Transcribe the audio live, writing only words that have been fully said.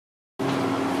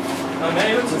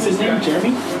What's his name? Jeremy?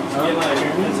 Jeremy?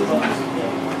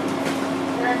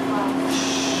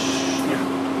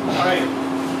 Alright.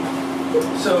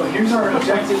 So here's our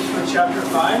objectives for chapter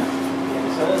 5.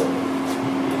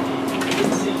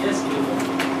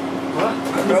 What?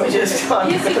 Bro, just on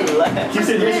the left. You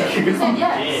said yes, you You said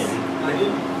yes. I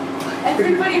did.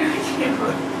 Everybody heard you.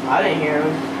 I didn't hear him.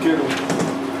 Good one.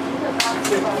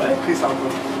 What? Please help me.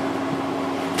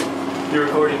 You're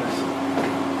recording this.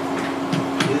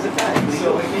 He's a guy.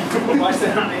 So we can watch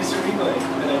that on instant replay,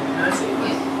 but I did not say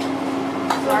this.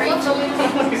 Are you filming?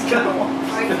 He's got to watch.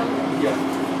 Are you filming? Yeah.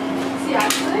 See,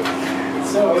 actually?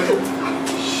 So,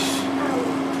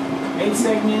 main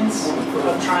segments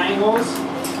of triangles,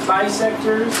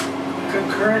 bisectors,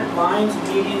 concurrent lines,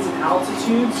 medians, and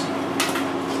altitudes,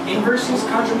 inverses,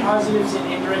 contrapositives,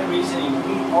 and indirect reasoning.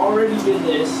 We already did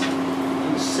this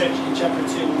in chapter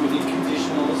 2 when we did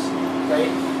conditionals,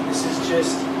 right? This is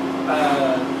just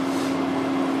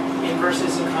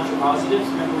inverses and contrapositives.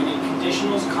 Remember, we did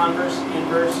conditionals, converse,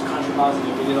 inverse,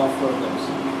 contrapositive. We did all 4 of those.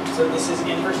 So this is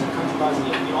inverse and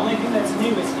contrapositive. The only thing that's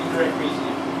new is indirect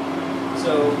reasoning.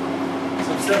 So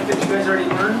some stuff that you guys already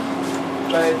learned,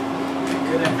 but I'm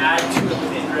going to add to it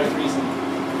with indirect reasoning.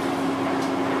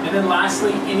 And then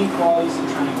lastly, inequalities and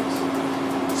triangles.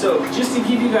 So just to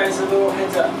give you guys a little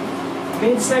heads up,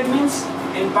 mid-segments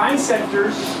and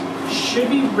bisectors should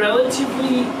be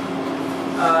relatively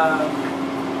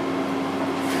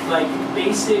like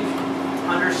basic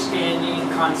understanding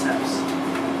concepts,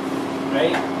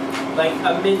 right? Like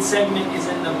a mid-segment is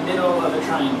in the middle of a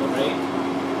triangle, right?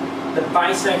 The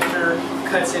bisector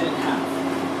cuts it in half,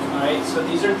 all right? So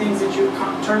these are things that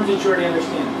terms that you already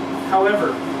understand.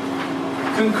 However,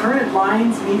 concurrent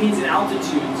lines, medians, and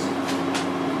altitudes,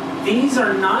 these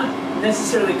are not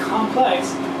necessarily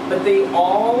complex, but they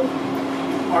all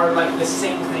are like the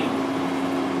same thing.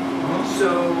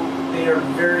 So they are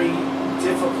very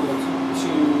difficult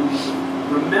to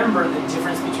remember the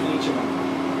difference between each of them.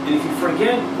 And if you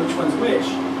forget which one's which,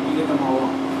 you get them all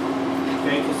wrong.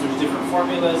 Okay? Because there's different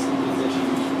formulas and things that you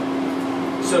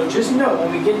use. So just know, when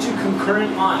we get to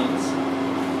concurrent lines,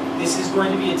 this is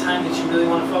going to be a time that you really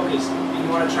want to focus. And you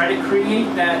want to try to create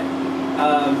that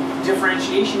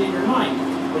differentiation in your mind,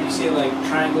 where you say like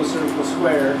triangle, circle,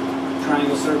 square,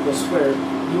 triangle, circle, square.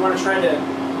 You want to try to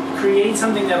create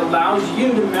something that allows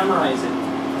you to memorize it.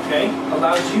 Okay?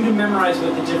 Allows you to memorize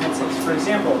what the difference is. For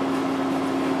example,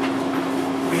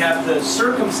 we have the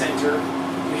circumcenter,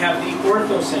 we have the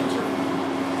orthocenter.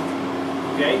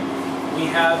 Okay? We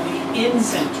have the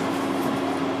incenter.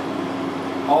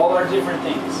 All are different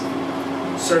things.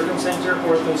 Circumcenter,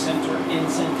 orthocenter,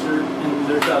 incenter, and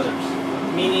there's others.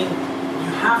 Meaning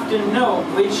you have to know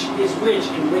which is which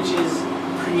and which is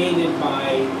created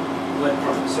by what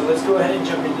part. So let's go ahead and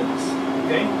jump into this.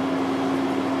 Okay?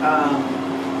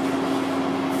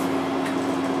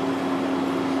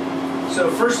 So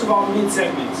first of all,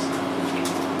 mid-segments.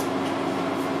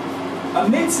 A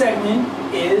mid-segment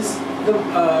is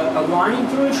a line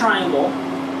through a triangle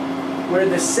where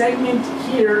the segment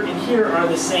here and here are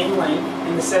the same length,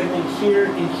 and the segment here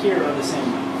and here are the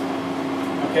same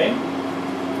length. Okay?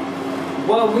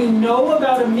 What we know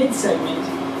about a mid-segment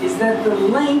is that the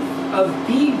length of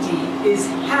BD is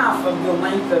half of the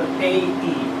length of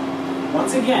AE.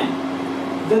 Once again,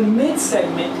 the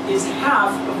mid-segment is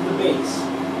half of the base.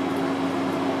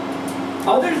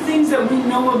 Other things that we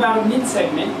know about a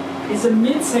mid-segment is a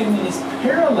mid-segment is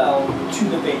parallel to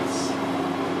the base.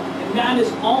 And that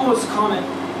is almost common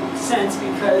sense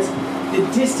because the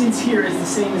distance here is the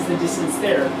same as the distance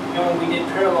there. And when we did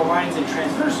parallel lines and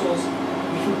transversals,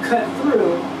 we can cut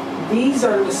through. These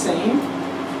are the same,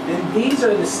 and these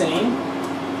are the same.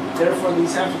 Therefore,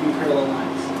 these have to be parallel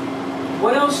lines.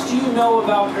 What else do you know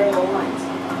about parallel lines?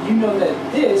 You know that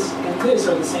this and this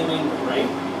are the same angle, right?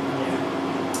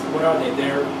 What are they?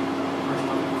 They're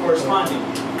corresponding.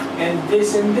 And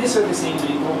this are the same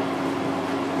angle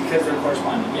because they're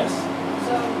corresponding, yes?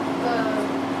 So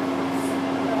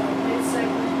the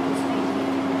mid-segment is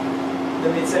BD. The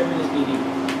mid-segment is BD.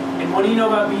 And what do you know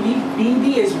about BD?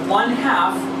 BD is 1/2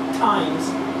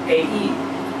 times AE.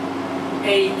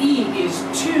 AE is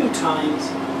 2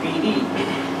 times BD.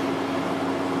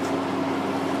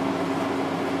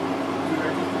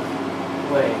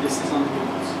 Wait. This is on the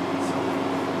notes.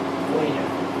 Wait.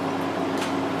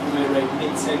 I'm going to write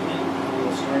mid-segment, a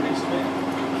little star next to it.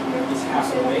 Is half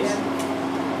of the base.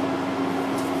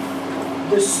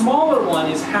 The smaller one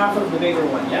is half of the bigger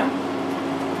one, yeah?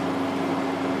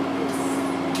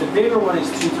 The bigger one is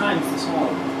 2 times the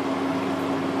smaller one.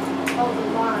 Oh, the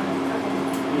line. Okay.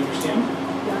 You understand?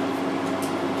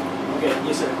 Yeah. Okay,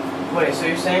 yes sir. Wait, so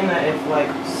you're saying that if like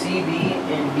CB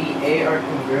and BA are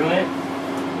congruent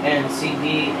and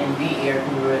CD and DE are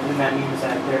congruent, then that means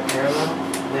that they're parallel?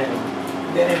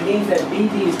 Then it means that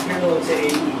BD is parallel to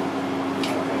AE.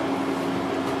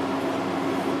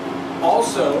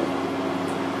 Also,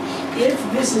 if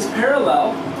this is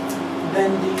parallel,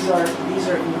 then these are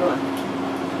congruent.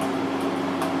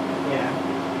 Yeah.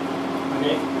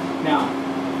 Okay. Now,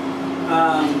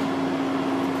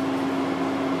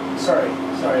 sorry.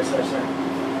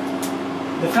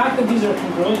 The fact that these are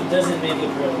congruent doesn't make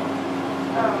it parallel.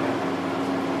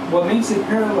 What makes it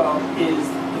parallel is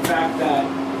the fact that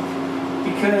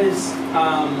because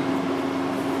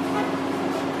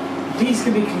these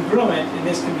can be congruent and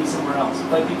this can be somewhere else.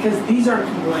 But because these are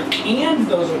congruent and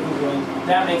those are congruent,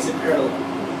 that makes it parallel.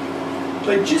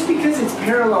 But just because it's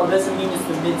parallel doesn't mean it's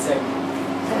the mid-segment.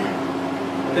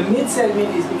 The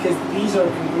mid-segment is because these are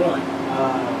congruent.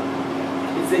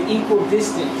 It's the equal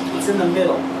distance. It's in the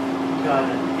middle. Got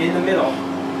it. In the middle.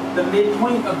 The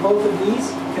midpoint of both of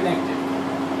these connected.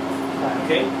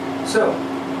 Okay? So,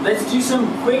 let's do some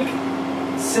quick,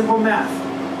 simple math.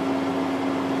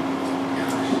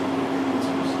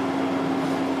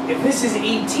 If this is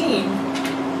 18,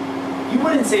 you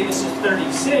wouldn't say this is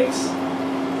 36.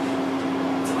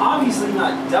 It's obviously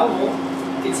not double.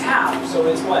 It's half, so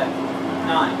it's what?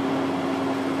 9.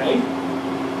 Right?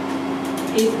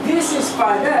 If this is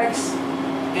 5x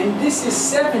and this is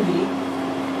 70,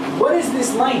 what is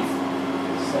this length?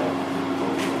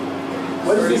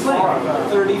 What is this length?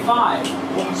 35.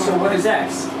 So what is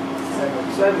x?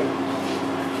 7.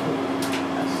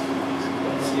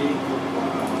 Let's see.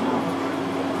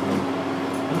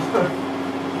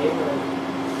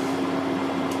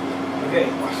 Okay.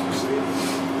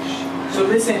 So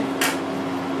listen,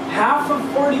 half of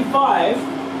 45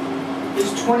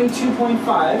 is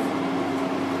 22.5.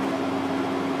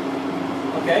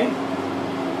 Okay?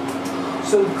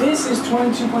 So this is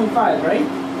 22.5, right?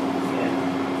 Yeah.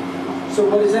 So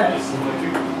what is x?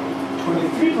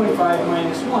 23.5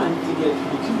 minus 1 to get 22.5.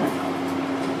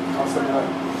 I'll sum it up.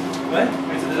 What?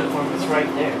 It's right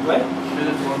there. What?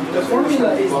 The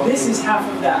formula is this is half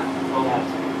of that.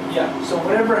 Yeah, so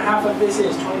whatever half of this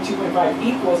is, 22.5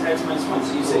 equals x minus 1.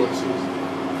 So you say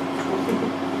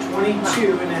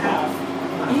 22 and a half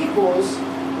equals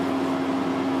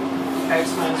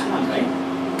x minus 1, right?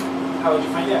 How would you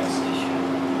find x?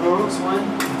 Plus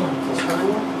 1 plus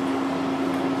 1.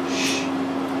 Shh.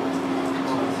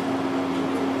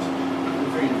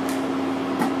 3.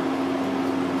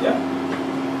 Yeah?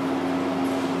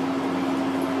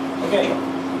 Okay.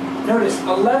 Notice,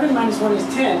 11 minus 1 is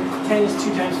 10. 10 is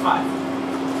 2 times 5.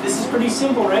 This is pretty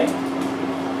simple, right?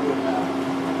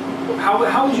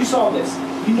 How would you solve this?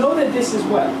 You know that this is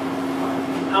what?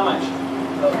 How much?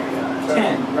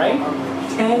 10, right?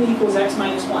 10 equals x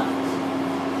minus 1.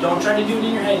 Don't try to do it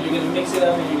in your head. You're going to mix it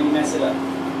up and you're going to mess it up.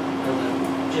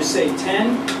 Just say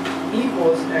 10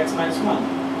 equals x minus 1.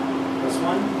 Plus 1,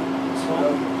 plus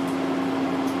 1.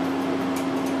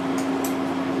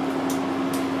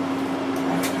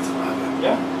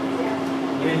 Yeah?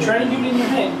 If you try to do it in your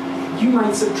head, you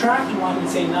might subtract 1 and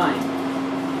say 9.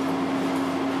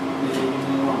 And then you're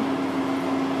doing it wrong.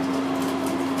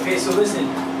 Okay, so listen.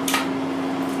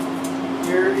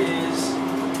 Here is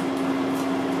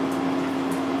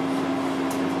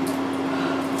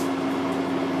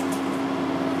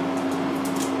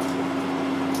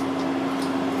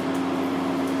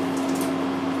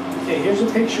okay, here's a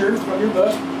picture from your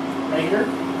book, right here.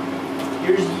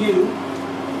 Here's you.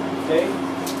 Okay?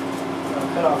 I'll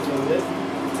cut off a little bit.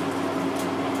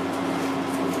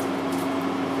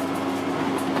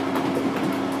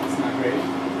 It's not great.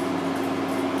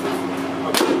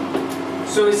 Okay.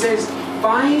 So it says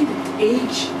find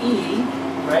HE,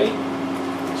 right?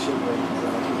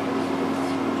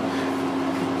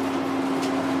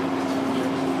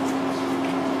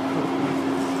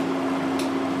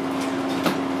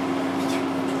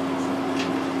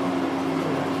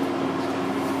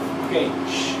 Okay.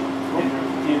 Shh.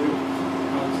 Andrew.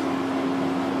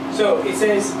 So it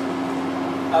says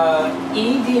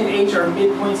E, D, and H are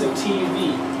midpoints of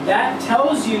TUV. That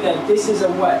tells you that this is a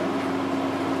what?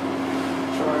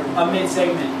 A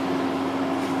mid-segment.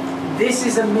 This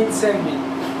is a mid-segment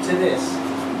to this.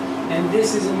 And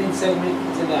this is a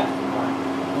mid-segment to that.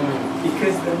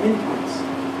 Because they're midpoints.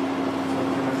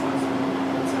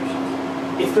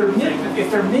 If they're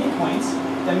midpoints,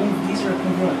 that means these are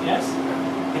congruent, yes?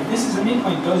 If this is a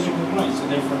midpoint, those are congruent, so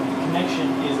therefore the connection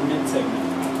is a mid-segment.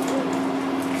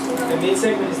 The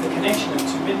mid-segment is the connection of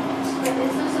two midpoints. But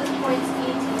this is the points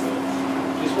E to D.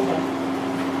 Just hold on.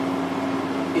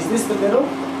 Is this the middle?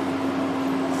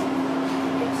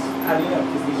 Yes. How do you know?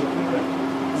 Because these are congruent.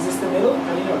 Is this the middle?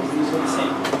 How do you know? Because these are the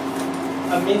same.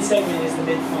 A mid-segment is the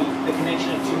midpoint, the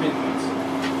connection of two midpoints.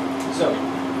 So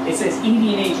it says ED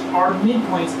and H are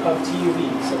midpoints of TUV.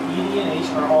 So ED and H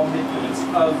are all midpoints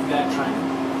of that triangle.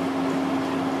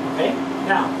 Okay?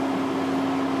 Now,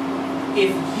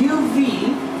 if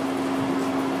UV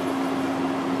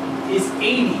is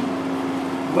 80,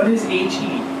 what is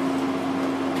HE?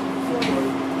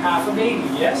 Half of 80,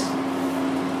 yes?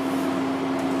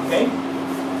 Okay?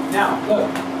 Now,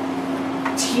 look.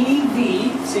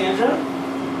 TV, Sandra,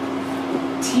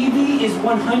 TV is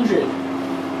 100.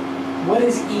 What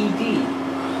is ED?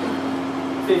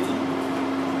 50.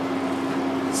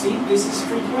 See, this is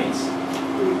 3 points.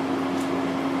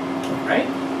 Right?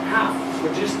 Half.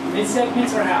 We're just,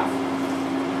 mid-segments are half.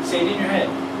 Say it in your head.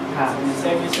 Half.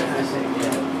 Mid-segments are half.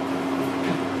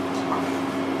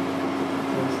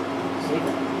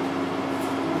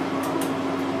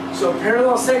 So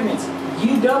parallel segments.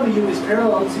 UW is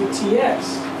parallel to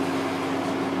TX.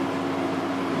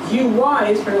 UY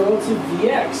is parallel to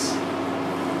VX.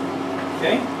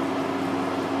 Okay?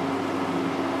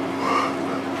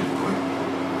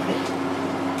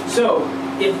 So,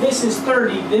 if this is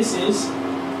 30, this is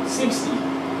 60.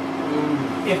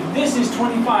 If this is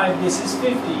 25, this is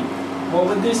 50. What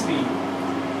would this be?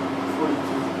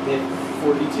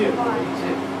 42.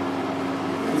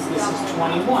 Because this is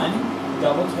 21.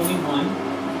 Double 21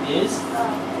 is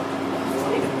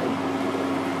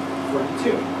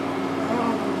 42.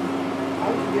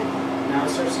 Now it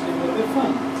starts to get a little bit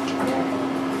fun.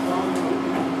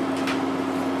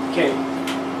 Okay,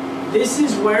 this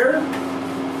is where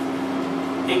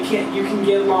you can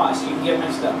get lost, you can get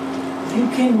messed up. You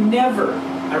can never,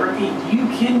 I repeat, you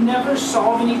can never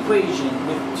solve an equation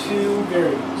with 2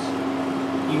 variables.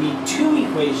 You need 2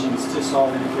 equations to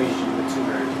solve an equation with 2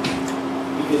 variables,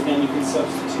 because then you can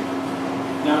substitute.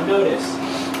 Now notice,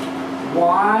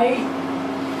 y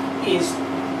is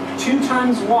 2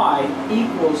 times y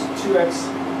equals 2x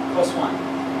plus 1.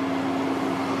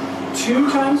 2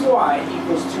 times y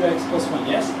equals 2x plus 1.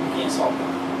 Yes, you can't solve that.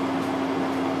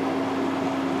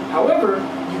 However,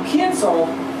 you can solve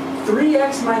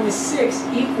 3x minus 6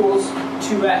 equals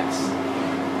 2x.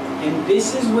 And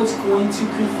this is what's going to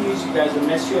confuse you guys or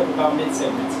mess you up about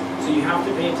mid-segments. So you have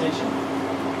to pay attention.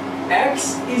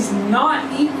 X is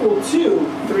not equal to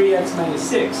 3x minus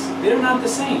 6. They're not the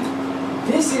same.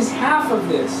 This is half of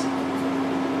this.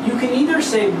 You can either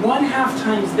say 1/2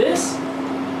 times this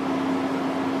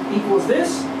equals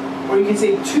this, or you can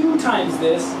say 2 times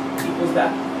this equals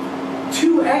that.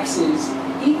 2 x's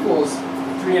equals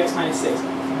 3x minus 6.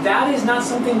 That is not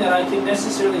something that I can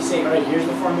necessarily say, all right, here's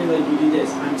the formula, you do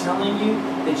this. I'm telling you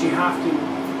that you have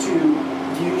to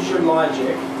use your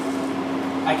logic.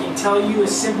 I can tell you a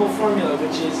simple formula,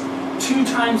 which is 2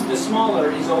 times the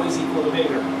smaller is always equal to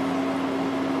bigger.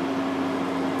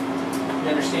 You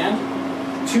understand?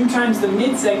 2 times the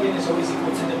mid-segment is always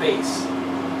equal to the base.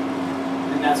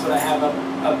 And that's what I have up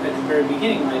at the very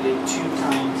beginning when I did 2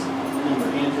 times the number,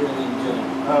 Andrew and then Jillian.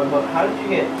 Oh, but how did you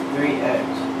get 3x?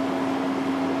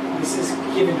 This is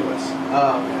given to us.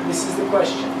 Oh, okay. This is the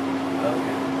question.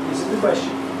 Okay. This is the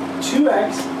question.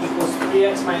 2x equals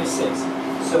 3x minus 6.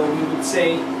 So we would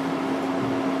say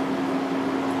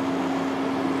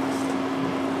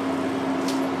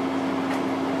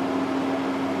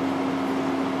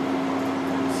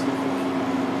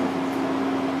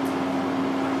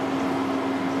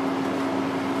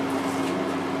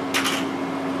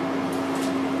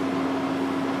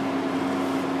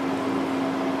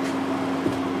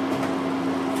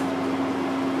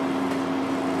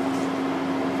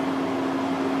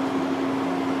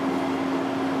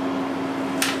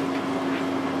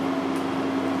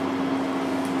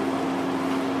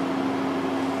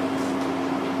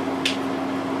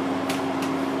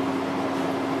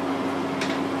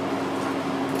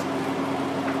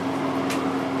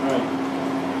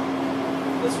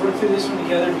work through this one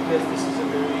together because this is a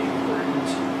very important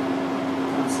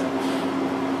concept.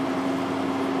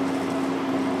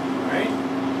 Alright?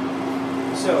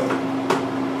 So,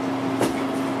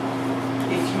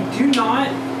 if you do not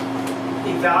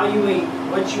evaluate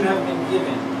what you have been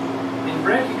given and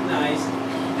recognize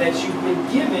that you've been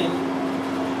given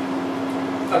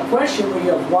a question where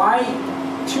you have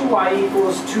 2y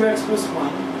equals 2x plus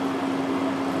 1,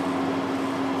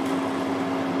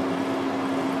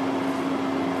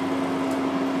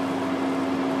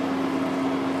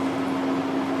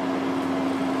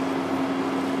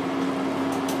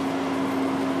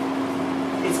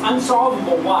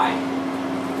 unsolvable. Why?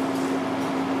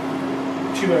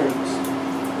 2 variables.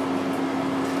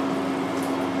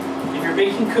 If you're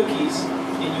baking cookies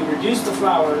and you reduce the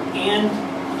flour and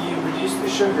you the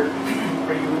sugar,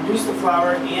 or you reduce the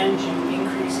flour and you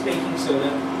increase baking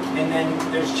soda, and then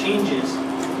there's changes,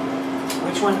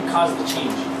 which one caused the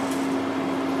change?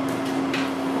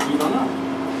 You don't know.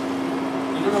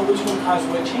 You don't know which one caused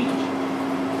what change.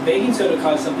 Baking soda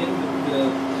caused something,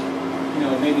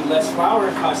 maybe less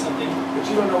flour caused something, but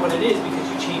you don't know what it is because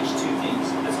you changed two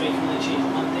things. That's why you can only change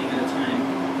one thing at a time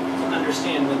to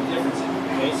understand what the difference is.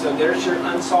 Okay, so there's your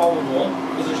unsolvable,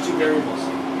 because there's two variables.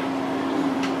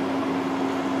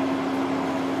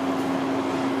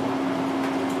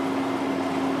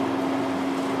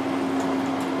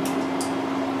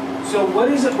 So what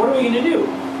are we going to do?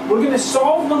 We're going to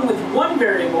solve one with one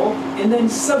variable and then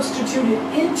substitute it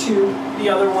into the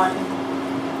other one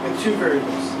with two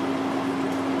variables.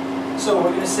 So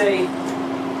we're going to say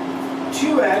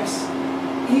 2x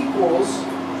equals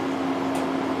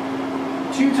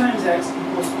 2 times x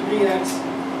equals 3x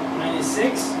minus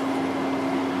 6.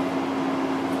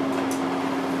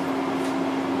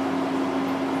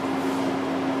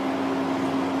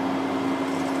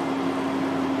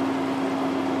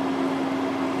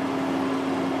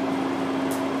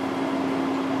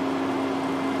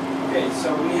 Okay,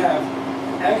 so we have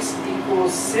x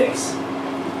equals 6,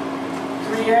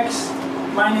 3x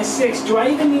minus 6. Do I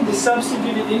even need to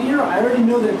substitute it in here? I already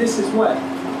know that this is what?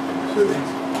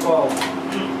 12.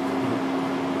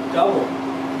 Double.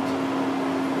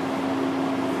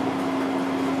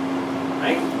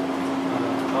 Right?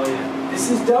 Oh yeah. This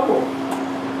is double.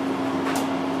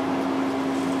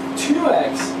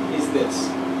 2x is this.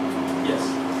 Yes.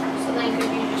 So then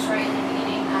could you just write in the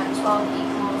beginning that 12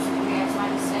 equals 3x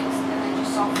minus 6 and then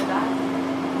just solve for that?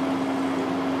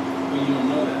 Well, you don't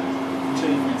know that until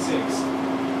you find 6.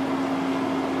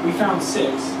 We found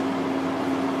 6.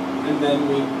 And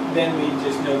then we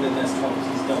just know that that's 12 because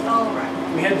it's double. Oh, right.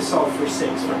 We had to solve for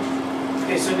 6 first.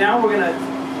 Okay, so now we're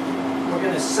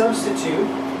gonna substitute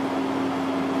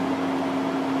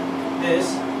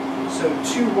this. So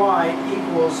 2y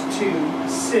equals 2,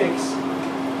 6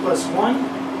 plus 1.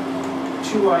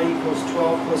 2y equals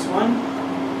 12 plus 1.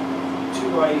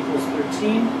 2y equals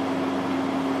 13.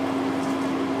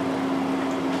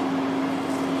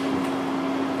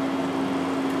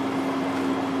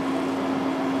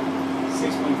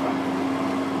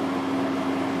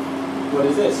 What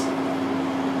is this?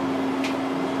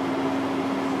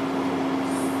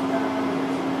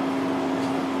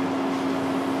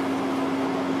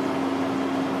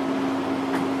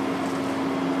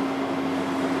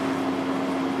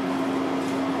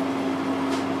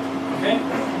 Okay.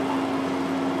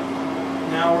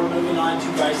 Now we're moving on to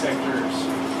bisectors.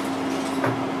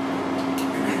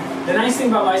 The nice thing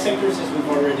about bisectors is we've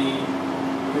already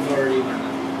learned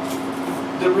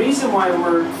them. The reason why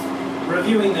we're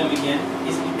reviewing them again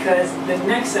is because the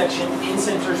next section,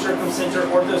 incenter, circumcenter,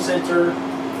 orthocenter,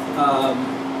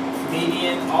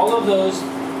 median, all of those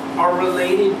are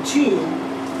related to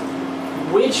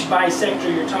which bisector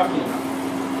you're talking about.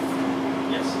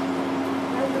 Yes? I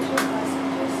have two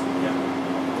bisectors. Yeah.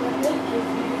 When they give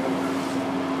you,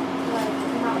 like,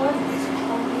 not one is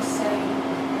only say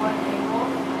one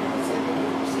angle, and so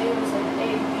say it was like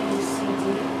A, B, C,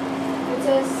 D. It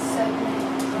says segment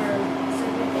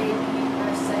A, B,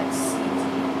 bisect, C, D,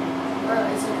 or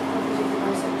is it a perpendicular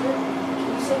bisector? Can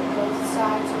you say both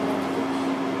sides or one?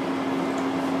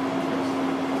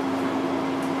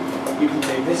 You can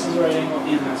say this is a right angle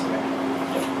and that's a right angle.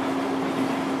 Yep.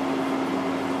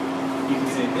 You can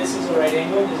say this is a right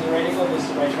angle, this is a right angle, this is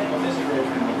a right triangle, this is a right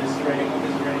triangle, this is a right angle, this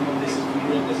is a right angle, this is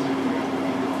congruent, this is a congruent.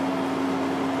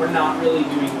 We're not really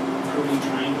doing proving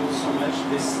triangles so much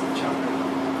this chapter.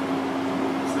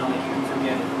 It's not like you can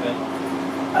forget it, but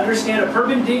understand a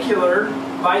perpendicular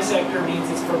bisector means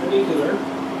it's perpendicular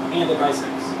and it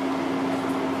bisects.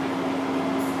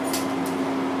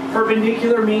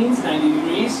 Perpendicular means 90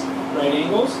 degrees, right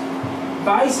angles.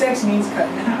 Bisects means cut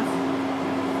in half.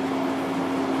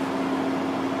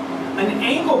 An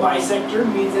angle bisector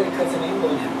means that it cuts an angle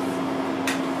in half.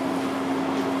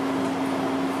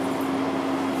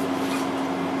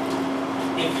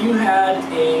 If you had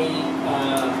a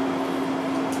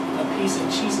piece of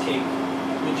cheesecake,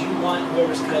 would you want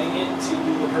whoever's cutting it to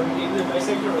do the perpendicular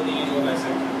bisector or the angle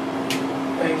bisector?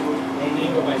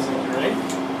 Angle bisector, right?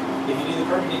 If you do the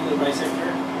perpendicular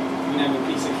bisector, you can have a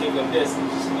piece of cake like this, and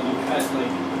it's just going to be cut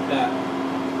like that.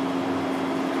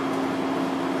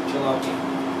 Jalopy.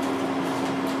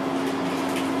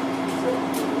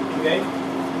 Okay?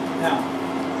 Now,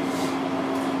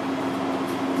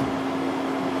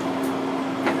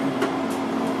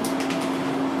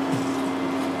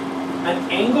 an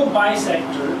angle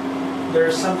bisector,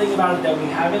 there's something about it that we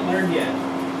haven't learned yet.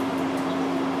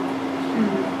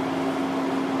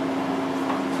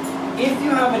 if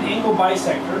you have an angle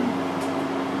bisector,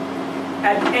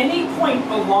 at any point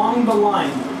along the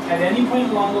line,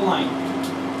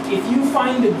 if you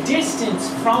find the distance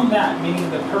from that, meaning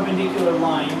the perpendicular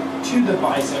line to the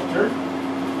bisector,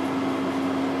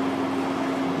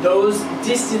 those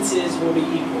distances will be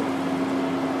equal.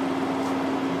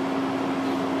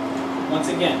 Once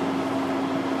again,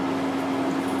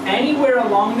 anywhere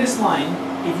along this line,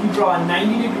 if you draw a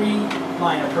 90-degree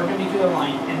line, a perpendicular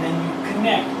line, and then you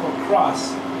connect or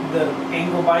cross the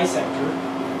angle bisector,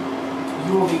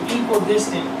 you will be equal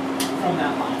distant from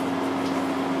that line.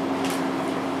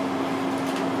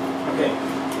 Okay.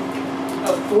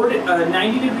 A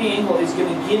 90-degree angle is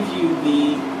going to give you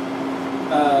the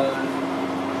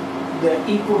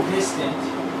equidistant.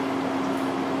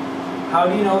 How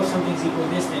do you know if something's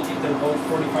equidistant if they're both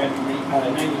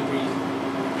 90-degree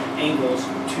angles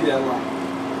to that line?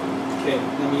 Okay,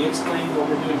 let me explain what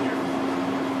we're doing here.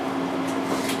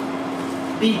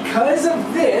 Because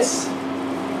of this,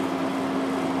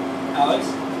 Alex,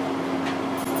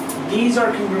 these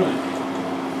are congruent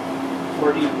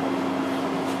or equal.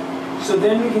 So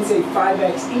then we can say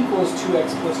 5x equals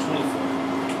 2x plus 24.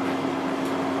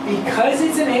 Because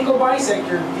it's an angle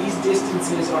bisector, these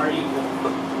distances are equal.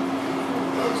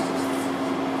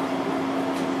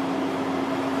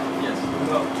 Yes. What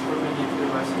about perpendicular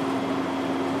bisector?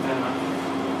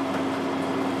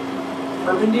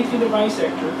 Perpendicular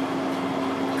bisector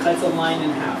cuts a line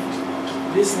in half.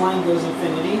 This line goes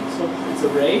infinity, so it's a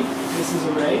ray. This is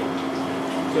a ray.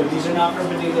 So these are not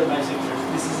perpendicular bisectors.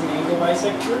 This is an angle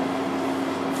bisector.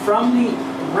 From the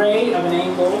ray of an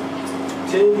angle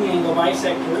to the angle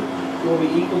bisector will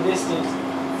be equidistant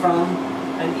from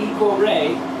an equal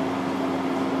ray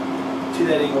to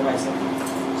that angle bisector.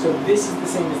 So this is the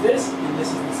same as this, and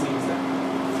this is the same as that.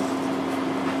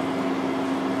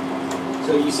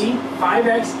 So you see,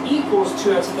 5x equals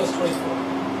 2x plus 24.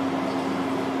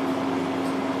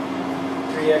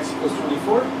 3x equals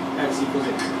 24, x equals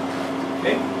 8.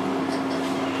 Okay?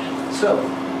 So,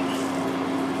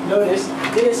 notice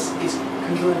this is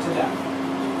congruent to that.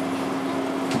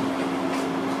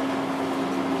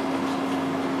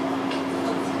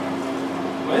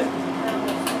 What?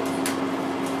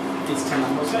 It's 10 on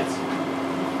both sides.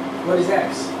 What is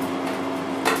x?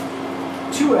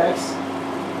 2x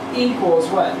equals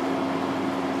what?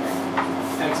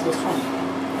 X equals 20.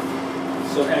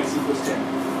 So x equals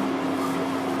 10.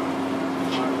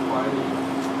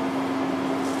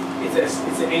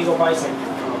 It's an angle bisector.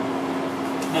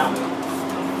 Now,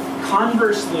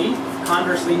 conversely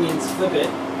means flip it.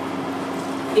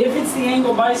 If it's the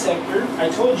angle bisector, I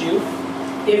told you,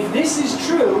 if this is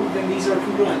true, then these are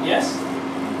congruent, yes?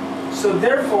 So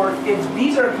therefore, if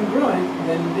these are congruent,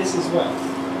 then this is what?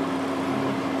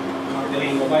 An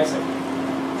angle bisector.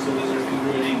 So these are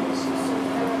congruent angles.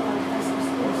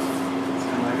 It's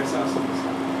kind of like isosceles.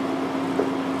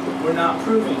 We're not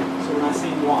proving, so we're not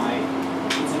saying why.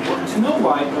 It's important to know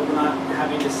why, but we're not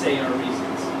having to say our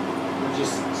reasons. We're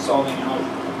just solving out.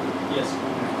 Yes?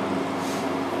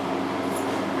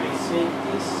 Take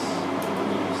this.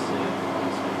 You said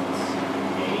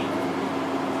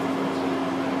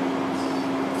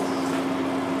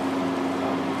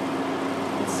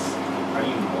are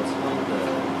you multiplying the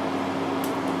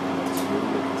 2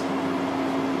 with 10?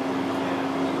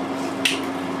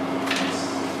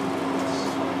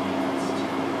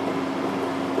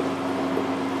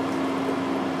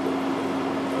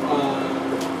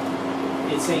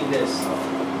 It's saying this.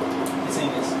 It's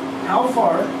saying this. How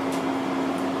far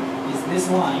is this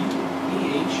line,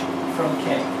 BH, from K?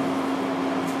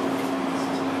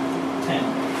 10.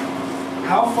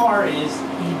 How far is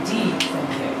ED from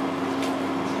K?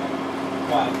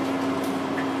 Why?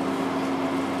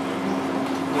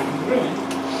 They're congruent.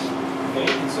 Okay,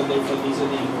 and so therefore these are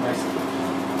the angle bisectors.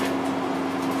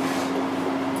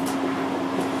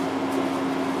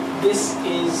 This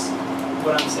is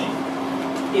what I'm saying.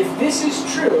 If this is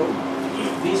true,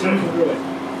 these are congruent.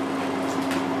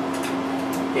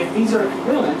 If these are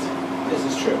congruent, this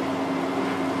is true.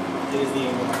 It is the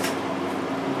angle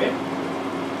bisector. Okay?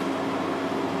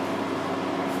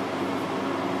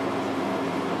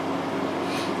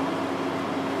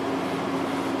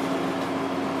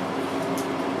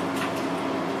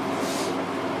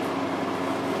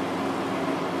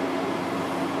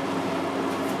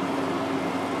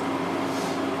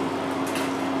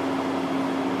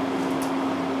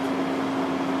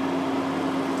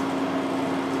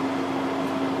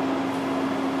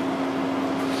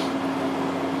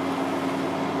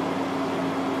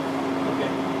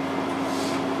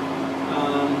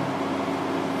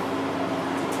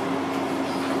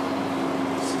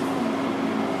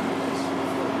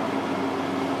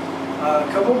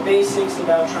 couple basics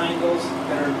about triangles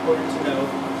that are important to know.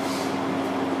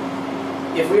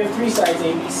 If we have three sides,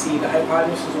 A, B, C, the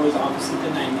hypotenuse is always opposite to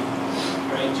 90,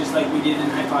 right? Just like we did in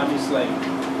hypotenuse leg.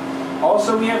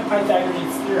 Also, we have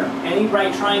Pythagorean's theorem. Any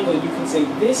right triangle, you can say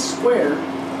this squared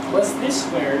plus this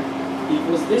squared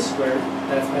equals this squared.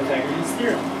 That's Pythagorean's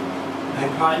theorem. The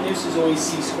hypotenuse is always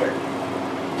C squared.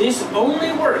 This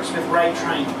only works with right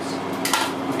triangles.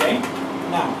 Okay?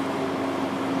 Now,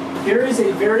 here is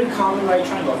a very common right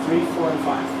triangle, 3, 4, and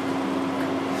 5.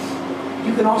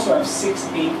 You can also have 6,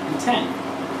 8, and 10.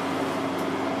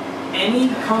 Any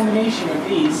combination of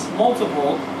these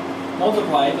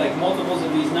multiplied, like multiples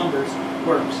of these numbers,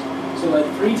 works. So like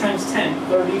 3 times 10,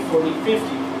 30, 40,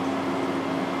 50.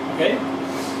 Okay?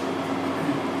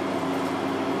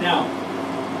 Now,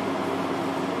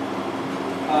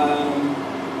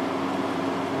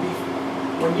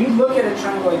 when you look at a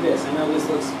triangle like this, I know this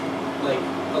looks like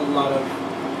a lot of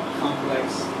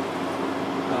complex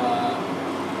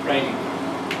writing.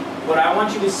 What I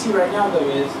want you to see right now, though,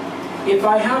 is if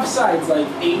I have sides like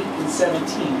 8 and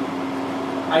 17,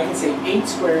 I can say 8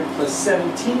 squared plus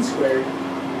 17 squared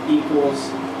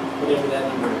equals whatever that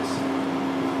number is,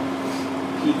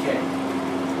 pk.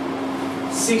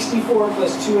 64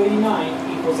 plus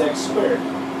 289 equals x squared.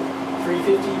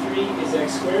 353 is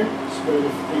x squared, square root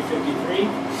of 353,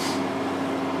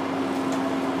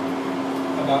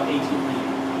 about 18 million.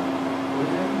 What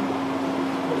is that?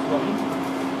 What's what mean?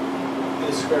 The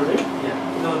square root? Yeah.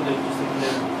 No, just like the,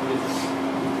 what is this?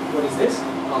 What is this?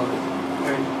 All of it.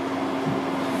 Right.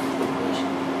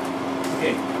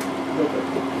 Okay, real quick.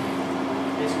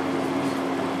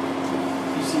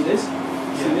 You see this?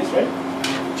 You see this, right?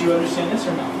 Do you understand this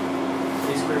or not?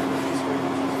 A squared plus b squared.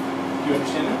 Do you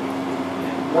understand that?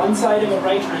 One side of a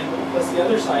right triangle plus the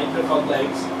other side, they're called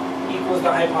legs, equals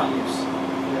the hypotenuse.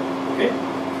 Yeah. Okay?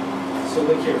 So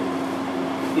look here.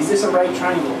 Is this a right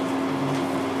triangle?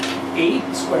 8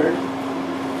 squared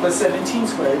plus 17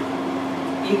 squared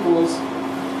equals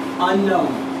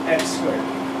unknown x squared.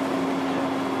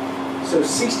 So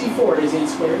 64 is 8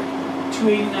 squared,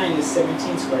 289 is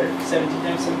 17 squared, 17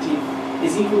 times 17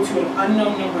 is equal to an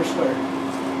unknown number squared.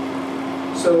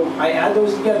 So I add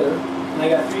those together, and I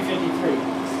got 353.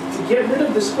 To get rid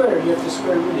of the square, you have to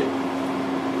square root it.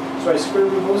 So I square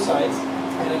root both sides,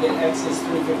 and I get x is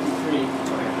 353,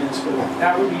 and then square root.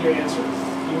 That would be your answer.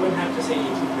 You wouldn't have to say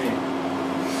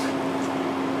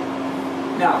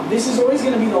 18.8. Now, this is always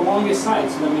going to be the longest side,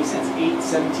 so that makes sense. 8,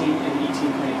 17, and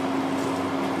 18.8.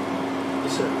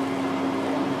 Yes, sir.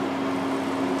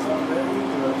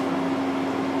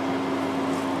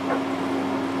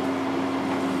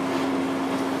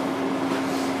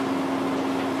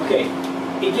 Okay,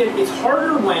 it's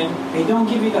harder when they don't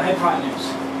give you the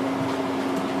hypotenuse.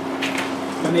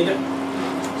 When they don't,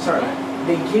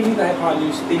 they give you the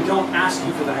hypotenuse, they don't ask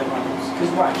you for the hypotenuse.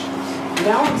 Because watch,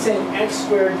 now I'm saying x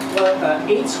squared plus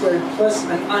 8 squared plus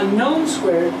an unknown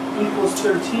squared equals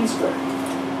 13 squared,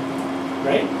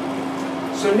 right?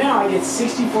 So now I get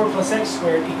 64 plus x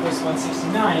squared equals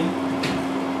 169,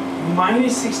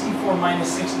 minus 64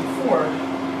 minus 64,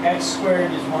 x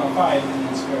squared is 105, and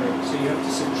then square root. So you have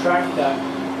to subtract that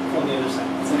from the other side.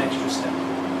 It's an extra step.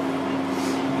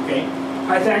 Okay?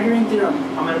 Pythagorean theorem.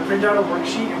 I'm going to print out a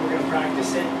worksheet and we're going to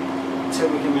practice it until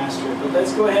we can master it. But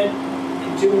let's go ahead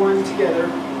and do one together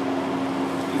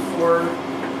before.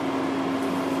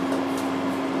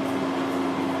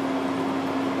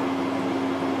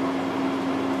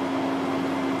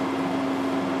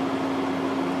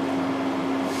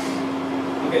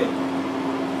 Okay.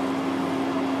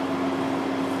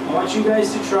 I want you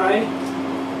guys to try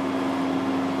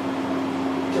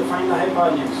to find the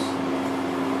hypotenuse.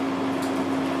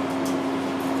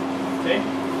 Okay?